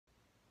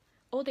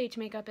old age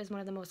makeup is one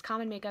of the most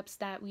common makeups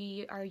that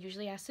we are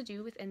usually asked to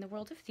do within the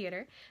world of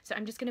theater. So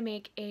I'm just going to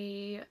make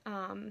a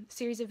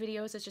series of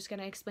videos that's just going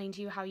to explain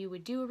to you how you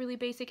would do a really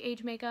basic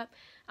age makeup.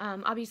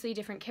 Obviously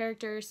different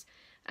characters,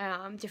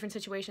 different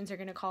situations are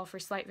going to call for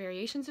slight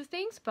variations of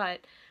things,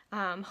 but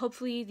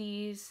hopefully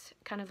these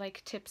kind of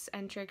like tips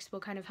and tricks will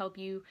kind of help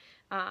you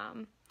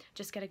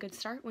just get a good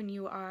start when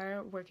you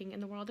are working in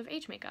the world of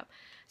age makeup.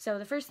 So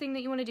the first thing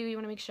that you want to do, you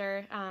want to make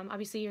sure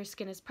obviously your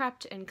skin is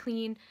prepped and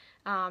clean,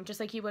 just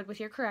like you would with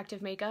your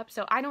corrective makeup.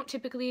 So I don't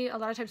typically, a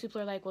lot of times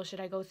people are like, well, should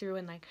I go through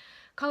and like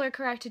color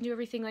correct and do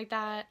everything like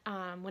that?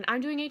 When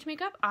I'm doing age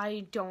makeup,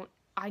 I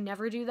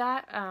never do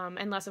that,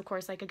 unless of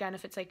course, like again,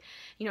 if it's like,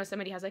 you know,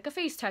 somebody has like a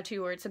face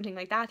tattoo or it's something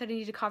like that that I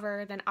need to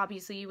cover, then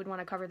obviously you would want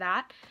to cover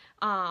that.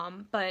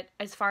 But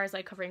as far as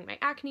like covering my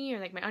acne or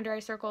like my under eye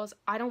circles,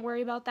 I don't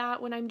worry about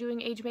that when I'm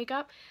doing age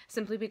makeup,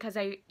 simply because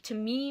to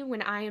me,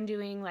 when I am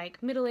doing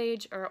like middle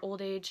age or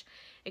old age,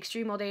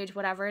 extreme old age,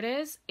 whatever it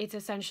is, it's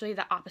essentially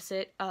the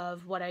opposite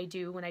of what I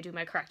do when I do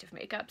my corrective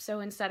makeup. So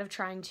instead of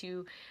trying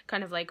to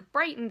kind of like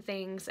brighten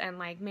things and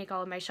like make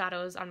all of my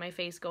shadows on my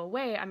face go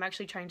away, I'm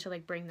actually trying to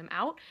like bring them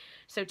out.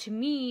 So to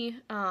me,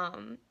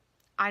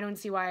 I don't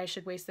see why I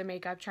should waste the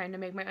makeup trying to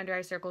make my under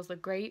eye circles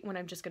look great when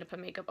I'm just going to put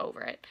makeup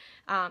over it.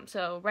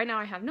 So right now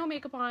I have no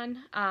makeup on.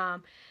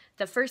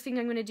 The first thing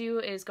I'm going to do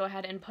is go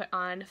ahead and put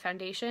on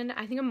foundation.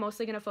 I think I'm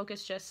mostly going to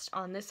focus just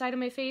on this side of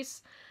my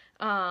face.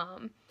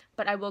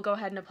 But I will go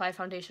ahead and apply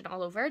foundation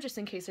all over just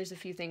in case there's a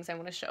few things I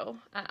want to show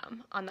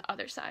on the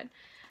other side.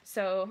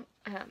 So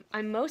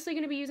I'm mostly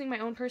going to be using my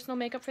own personal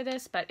makeup for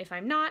this, but if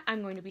I'm not,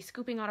 I'm going to be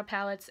scooping out of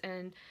palettes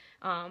and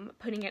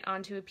putting it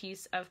onto a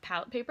piece of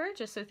palette paper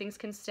just so things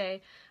can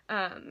stay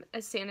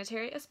as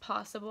sanitary as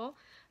possible.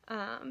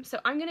 So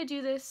I'm going to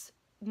do this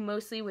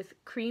mostly with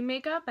cream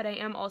makeup, but I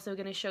am also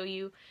going to show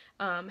you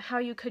how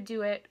you could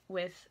do it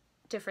with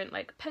different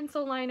like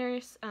pencil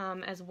liners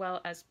as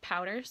well as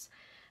powders.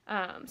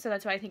 So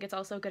that's why I think it's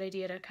also a good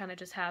idea to kind of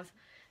just have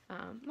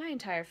my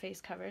entire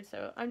face covered.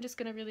 So I'm just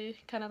going to really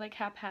kind of like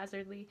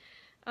haphazardly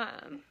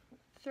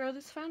throw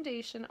this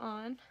foundation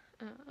on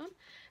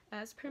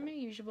as per my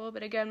usual.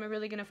 But again, we're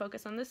really going to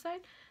focus on this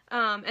side.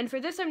 And for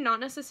this, I'm not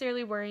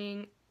necessarily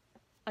worrying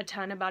a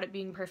ton about it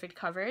being perfect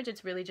coverage.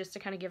 It's really just to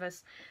kind of give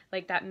us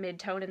like that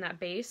mid-tone and that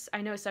base.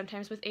 I know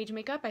sometimes with age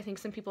makeup, I think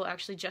some people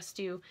actually just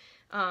do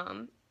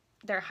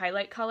their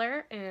highlight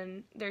color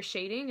and their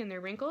shading and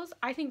their wrinkles.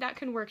 I think that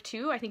can work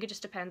too. I think it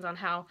just depends on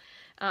how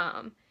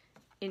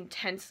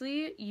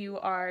intensely you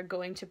are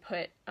going to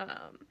put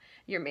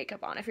your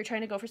makeup on. If you're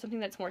trying to go for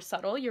something that's more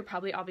subtle, you're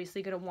probably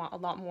obviously going to want a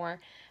lot more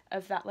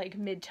of that like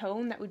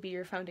mid-tone that would be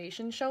your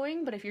foundation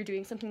showing. But if you're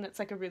doing something that's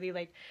like a really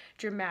like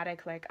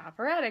dramatic, like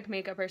operatic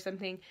makeup or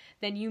something,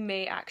 then you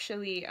may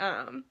actually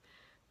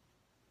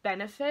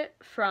benefit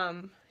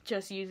from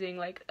just using,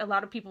 like, a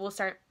lot of people will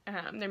start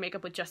their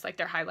makeup with just like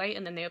their highlight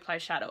and then they apply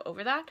shadow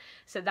over that.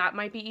 So that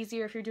might be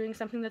easier if you're doing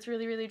something that's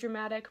really, really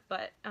dramatic.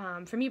 But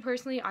for me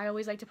personally, I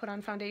always like to put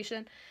on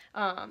foundation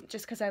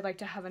just because I like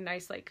to have a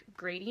nice like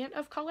gradient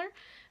of color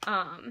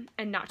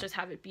and not just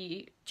have it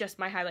be just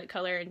my highlight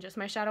color and just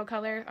my shadow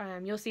color.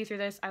 You'll see through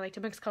this, I like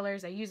to mix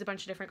colors. I use a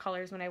bunch of different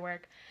colors when I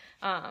work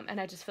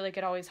and I just feel like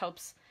it always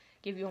helps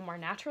give you a more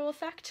natural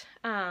effect.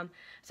 So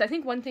I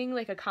think one thing,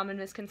 like a common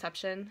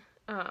misconception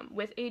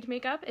with age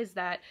makeup is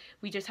that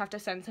we just have to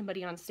send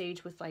somebody on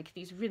stage with like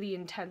these really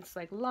intense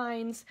like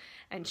lines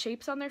and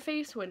shapes on their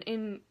face, when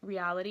in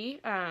reality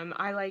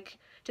I like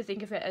to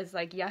think of it as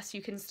like, yes,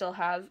 you can still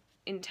have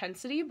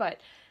intensity, but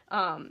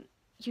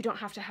you don't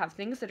have to have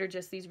things that are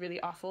just these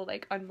really awful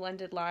like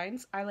unblended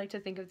lines. I like to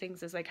think of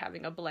things as like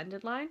having a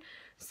blended line.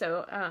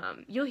 So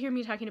you'll hear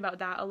me talking about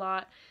that a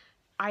lot.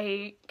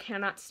 I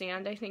cannot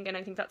stand, I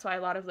think that's why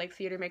a lot of like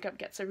theater makeup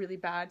gets a really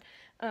bad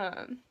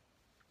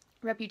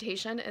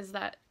reputation, is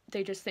that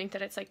they just think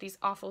that it's like these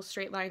awful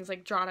straight lines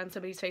like drawn on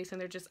somebody's face and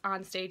they're just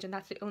on stage and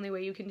that's the only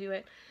way you can do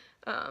it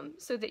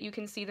so that you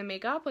can see the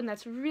makeup, when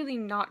that's really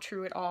not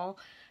true at all.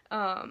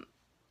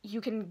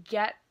 You can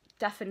get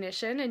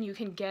definition and you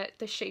can get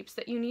the shapes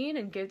that you need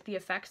and get the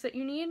effects that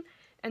you need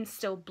and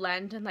still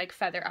blend and like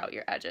feather out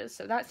your edges.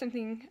 So that's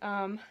something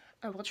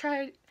I will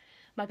try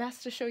my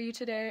best to show you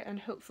today, and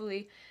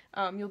hopefully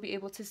you'll be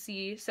able to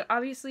see. So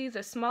obviously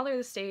the smaller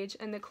the stage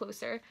and the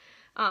closer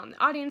the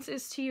audience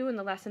is to you and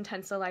the less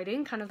intense the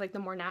lighting, kind of like the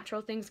more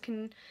natural things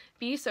can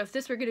be. So if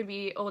this were going to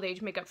be old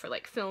age makeup for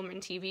like film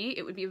and TV,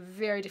 it would be a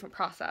very different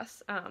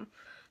process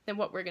than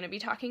what we're going to be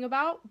talking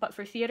about. But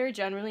for theater,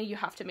 generally you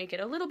have to make it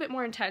a little bit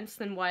more intense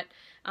than what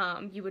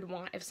you would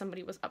want if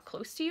somebody was up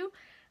close to you.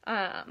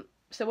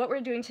 So what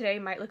we're doing today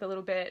might look a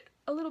little bit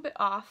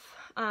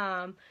off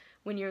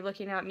when you're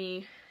looking at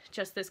me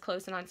just this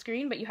close and on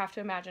screen, but you have to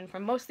imagine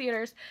from most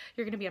theaters,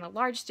 you're going to be on a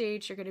large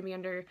stage, you're going to be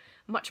under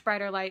much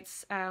brighter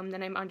lights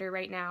than I'm under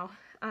right now,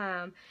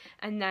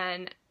 and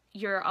then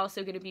you're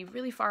also going to be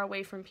really far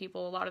away from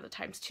people a lot of the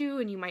times too,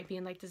 and you might be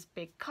in like this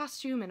big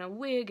costume and a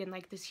wig and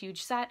like this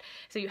huge set,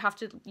 so you have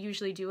to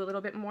usually do a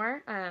little bit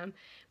more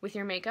with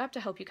your makeup to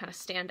help you kind of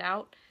stand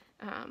out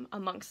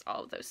amongst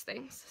all of those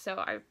things.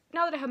 So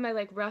now that I have my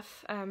like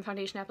rough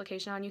foundation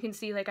application on, you can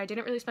see like I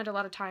didn't really spend a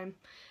lot of time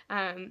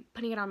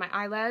putting it on my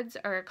eyelids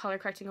or color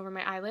correcting over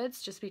my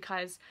eyelids, just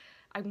because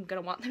I'm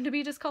gonna want them to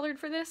be discolored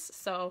for this.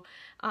 So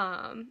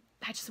I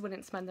just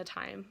wouldn't spend the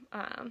time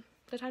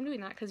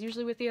doing that, because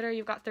usually with theater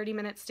you've got 30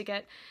 minutes to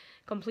get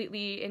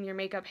completely in your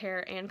makeup,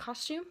 hair, and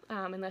costume,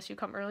 unless you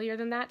come earlier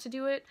than that to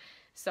do it.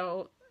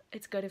 So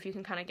it's good if you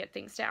can kind of get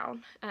things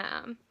down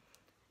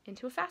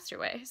into a faster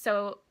way.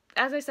 So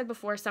as I said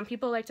before, some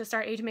people like to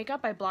start age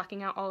makeup by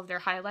blocking out all of their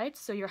highlights.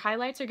 So your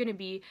highlights are going to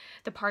be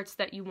the parts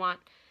that you want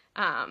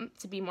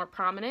to be more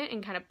prominent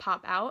and kind of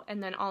pop out,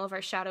 and then all of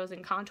our shadows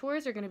and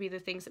contours are going to be the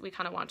things that we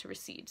kind of want to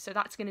recede. So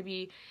that's going to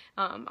be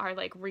our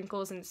like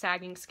wrinkles and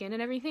sagging skin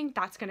and everything.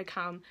 That's going to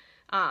come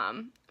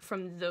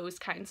from those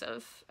kinds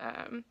of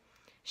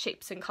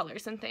shapes and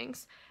colors and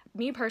things.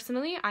 Me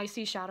personally, I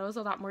see shadows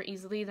a lot more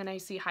easily than I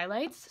see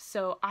highlights,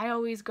 so I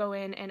always go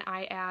in and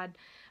I add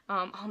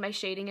all my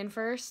shading in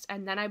first,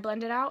 and then I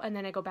blend it out, and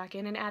then I go back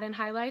in and add in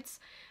highlights.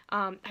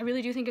 I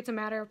really do think it's a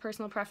matter of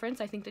personal preference.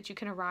 I think that you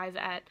can arrive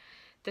at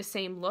the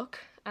same look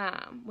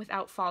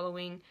without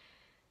following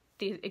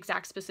the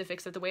exact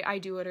specifics of the way I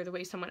do it or the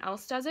way someone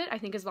else does it. I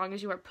think as long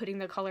as you are putting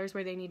the colors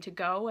where they need to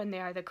go and they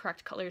are the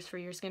correct colors for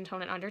your skin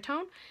tone and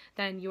undertone,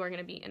 then you are going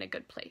to be in a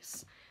good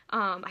place.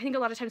 I think a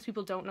lot of times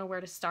people don't know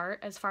where to start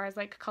as far as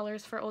like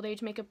colors for old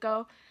age makeup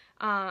go.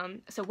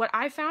 So what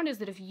I found is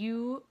that if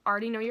you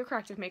already know your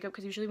corrective makeup,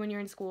 because usually when you're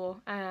in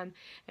school and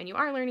you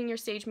are learning your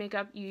stage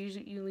makeup,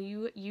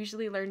 you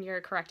usually learn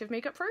your corrective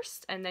makeup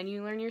first, and then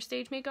you learn your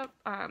stage makeup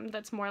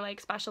that's more like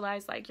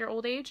specialized, like your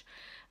old age.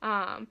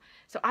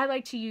 So I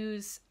like to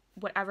use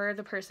whatever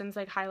the person's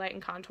like highlight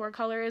and contour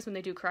color is when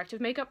they do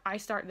corrective makeup. I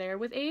start there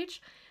with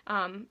age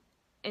and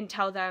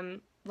tell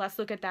them, let's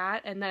look at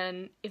that, and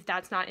then if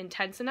that's not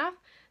intense enough,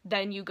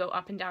 then you go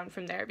up and down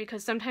from there,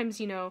 because sometimes,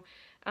 you know,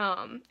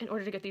 in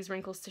order to get these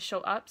wrinkles to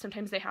show up,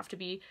 sometimes they have to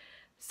be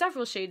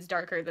several shades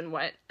darker than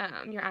what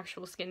your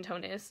actual skin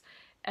tone is,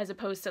 as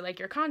opposed to like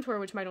your contour,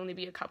 which might only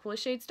be a couple of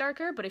shades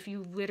darker. But if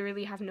you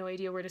literally have no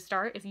idea where to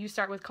start, if you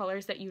start with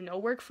colors that you know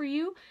work for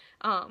you,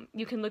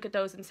 you can look at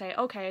those and say,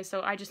 okay,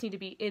 so I just need to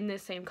be in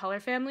this same color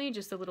family,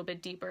 just a little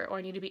bit deeper, or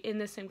I need to be in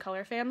this same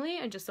color family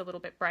and just a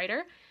little bit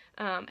brighter.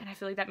 And I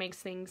feel like that makes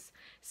things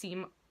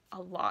seem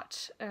a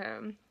lot,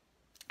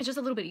 it's just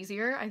a little bit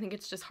easier. I think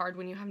it's just hard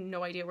when you have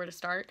no idea where to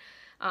start.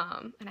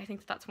 And I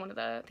think that's one of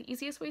the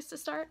easiest ways to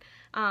start.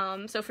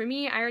 So for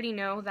me, I already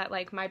know that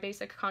like my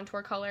basic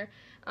contour color,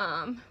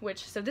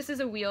 so this is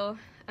a wheel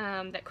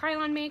that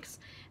Krylon makes,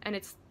 and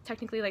it's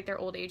technically like their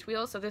old age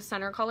wheel. So this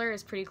center color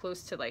is pretty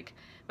close to like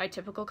my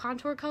typical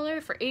contour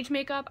color. For age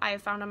makeup, I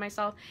have found on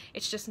myself,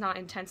 it's just not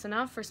intense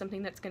enough for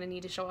something that's going to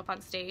need to show up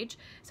on stage.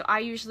 So I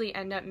usually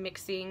end up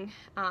mixing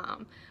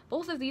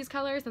both of these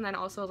colors and then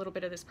also a little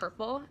bit of this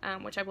purple,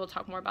 which I will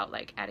talk more about,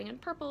 like adding in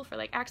purple for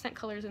like accent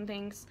colors and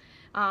things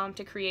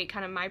to create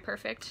kind of my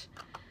perfect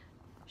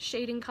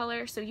shading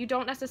color. So you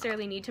don't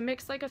necessarily need to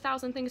mix like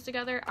 1,000 things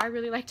together. I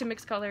really like to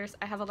mix colors.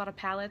 I have a lot of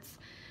palettes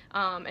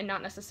and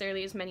not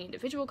necessarily as many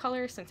individual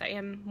colors, since I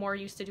am more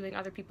used to doing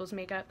other people's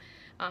makeup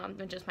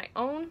than just my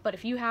own. But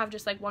if you have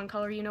just like one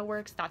color you know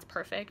works, that's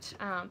perfect.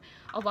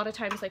 A lot of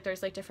times like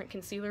there's like different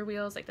concealer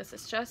wheels, like this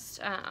is just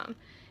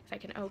if I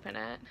can open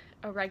it,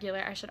 a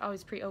regular, I should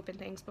always pre-open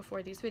things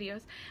before these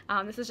videos.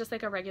 This is just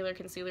like a regular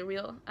concealer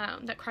wheel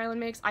that Krylon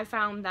makes. I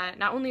found that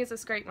not only is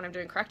this great when I'm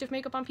doing corrective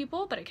makeup on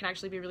people, but it can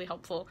actually be really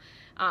helpful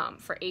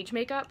for age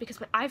makeup, because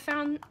what I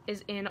found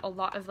is in a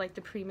lot of like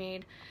the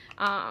pre-made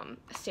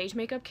stage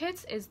makeup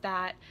kits is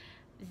that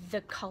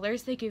the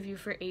colors they give you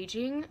for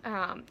aging,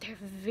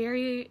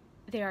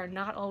 they are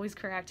not always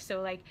correct.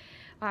 So like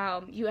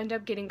you end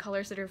up getting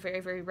colors that are very,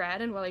 very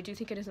red, and while I do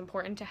think it is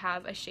important to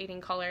have a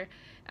shading color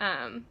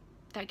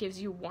that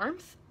gives you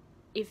warmth,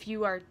 if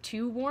you are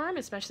too warm,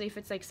 especially if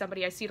it's like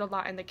somebody, I see it a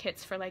lot in the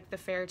kits for like the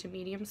fair to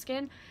medium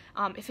skin,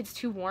 if it's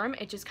too warm,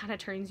 it just kind of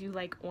turns you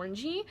like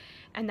orangey,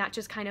 and that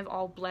just kind of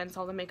all blends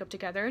all the makeup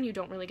together and you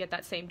don't really get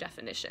that same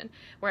definition.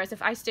 Whereas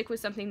if I stick with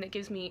something that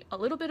gives me a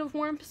little bit of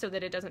warmth so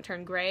that it doesn't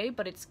turn gray,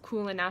 but it's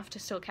cool enough to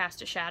still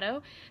cast a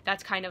shadow,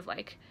 that's kind of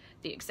like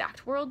the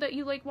exact world that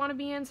you like want to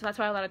be in. So that's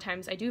why a lot of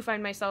times I do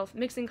find myself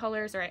mixing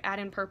colors, or I add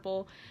in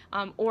purple,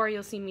 or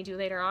you'll see me do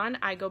later on,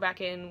 I go back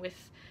in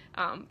with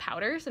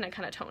powders and I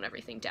kind of tone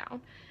everything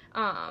down.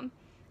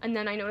 And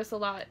then I notice a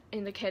lot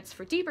in the kits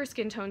for deeper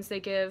skin tones, they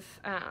give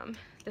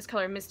this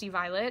color Misty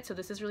Violet. So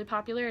this is really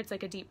popular. It's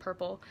like a deep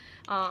purple,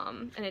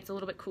 and it's a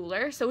little bit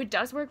cooler. So it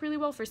does work really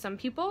well for some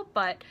people,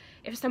 but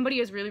if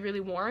somebody is really, really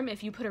warm,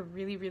 if you put a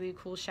really, really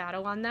cool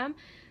shadow on them,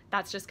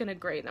 that's just gonna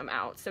gray them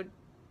out. So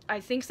I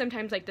think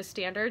sometimes like the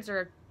standards are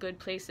a good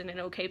place and an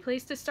okay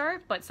place to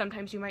start, but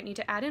sometimes you might need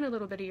to add in a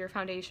little bit of your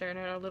foundation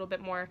and a little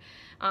bit more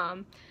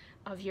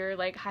of your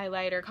like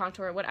highlight or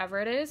contour or whatever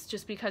it is,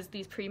 just because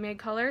these pre-made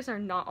colors are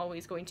not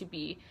always going to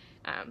be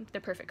the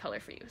perfect color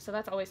for you. So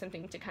that's always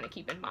something to kind of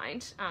keep in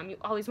mind. You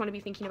always want to be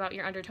thinking about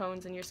your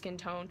undertones and your skin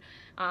tone,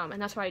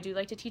 and that's why I do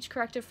like to teach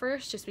corrective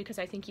first, just because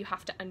I think you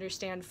have to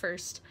understand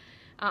first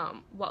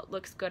what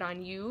looks good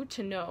on you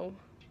to know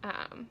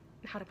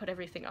how to put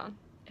everything on,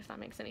 if that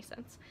makes any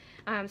sense.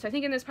 So I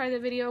think in this part of the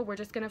video, we're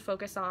just going to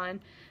focus on,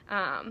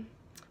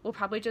 we'll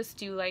probably just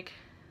do like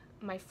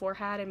my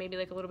forehead and maybe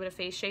like a little bit of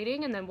face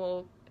shading, and then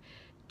we'll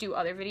do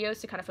other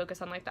videos to kind of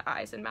focus on like the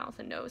eyes and mouth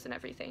and nose and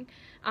everything.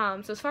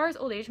 So as far as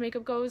old age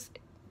makeup goes,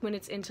 when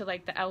it's into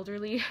like the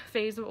elderly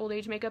phase of old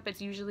age makeup,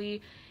 it's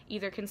usually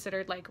either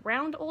considered like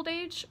round old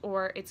age,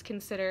 or it's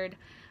considered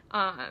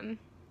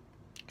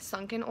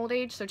sunken old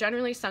age. So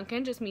generally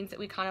sunken just means that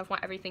we kind of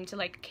want everything to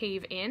like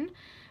cave in,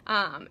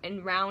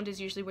 and round is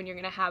usually when you're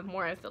gonna have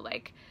more of the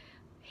like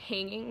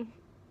hanging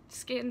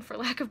skin, for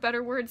lack of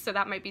better words. So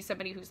that might be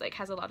somebody who's like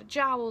has a lot of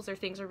jowls or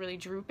things are really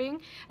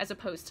drooping, as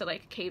opposed to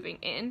like caving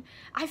in.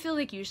 I feel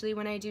like usually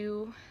when I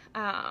do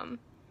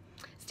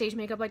stage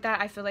makeup like that,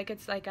 I feel like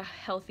it's like a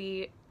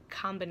healthy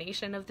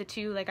combination of the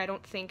two. Like I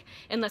don't think,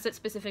 unless it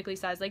specifically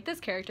says like this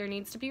character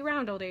needs to be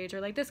round old age,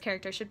 or like this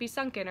character should be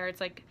sunken, or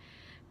it's like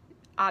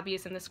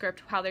obvious in the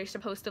script how they're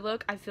supposed to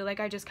look, I feel like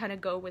I just kind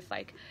of go with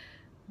like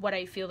what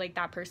I feel like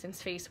that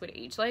person's face would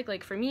age like.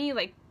 Like for me,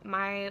 like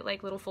my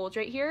like little folds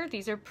right here,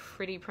 these are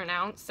pretty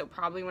pronounced, so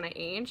probably when I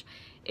age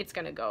it's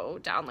gonna go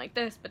down like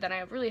this, but then I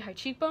have really high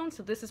cheekbones,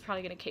 so this is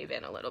probably gonna cave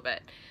in a little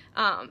bit.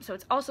 So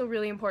it's also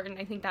really important,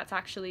 I think that's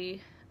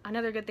actually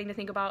another good thing to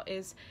think about,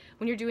 is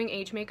when you're doing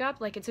age makeup,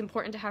 like it's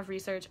important to have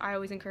research. I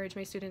always encourage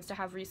my students to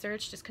have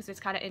research, just because it's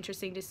kind of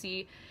interesting to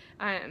see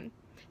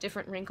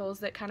different wrinkles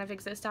that kind of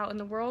exist out in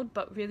the world.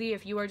 But really,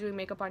 if you are doing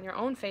makeup on your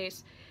own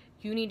face,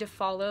 you need to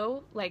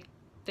follow like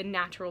the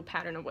natural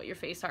pattern of what your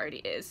face already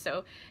is.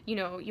 So, you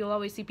know, you'll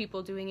always see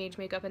people doing age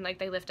makeup and like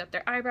they lift up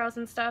their eyebrows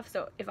and stuff.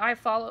 So if I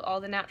follow all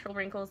the natural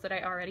wrinkles that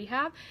I already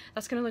have,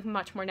 that's gonna look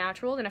much more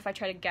natural than if I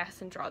try to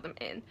guess and draw them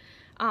in.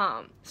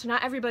 So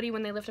not everybody,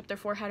 when they lift up their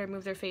forehead or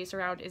move their face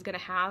around, is gonna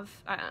have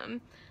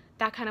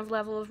that kind of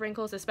level of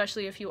wrinkles,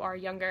 especially if you are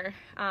younger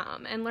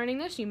and learning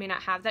this. You may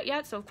not have that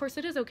yet, so of course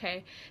it is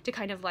okay to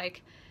kind of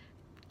like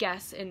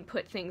guess and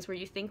put things where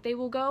you think they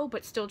will go,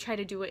 but still try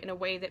to do it in a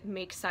way that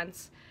makes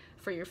sense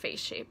for your face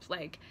shape.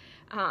 Like,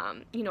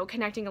 you know,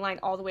 connecting a line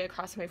all the way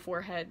across my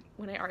forehead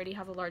when I already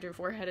have a larger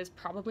forehead is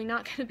probably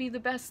not going to be the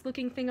best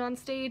looking thing on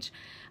stage.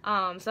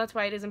 So that's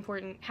why it is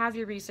important, have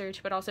your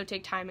research, but also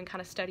take time and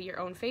kind of study your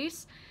own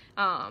face,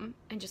 and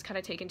just kind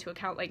of take into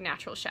account like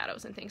natural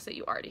shadows and things that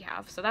you already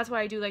have. So that's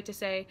why I do like to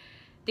say,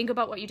 think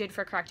about what you did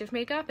for corrective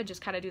makeup and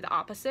just kind of do the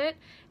opposite,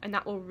 and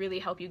that will really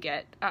help you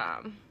get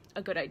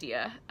a good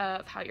idea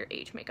of how your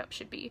age makeup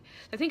should be.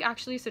 I think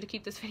actually, so to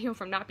keep this video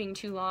from not being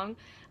too long,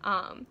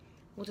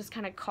 we'll just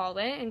kind of call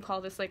it and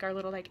call this like our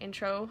little like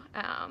intro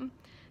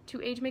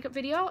to age makeup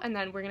video, and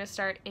then we're gonna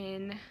start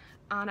in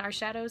on our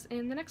shadows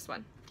in the next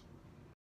one.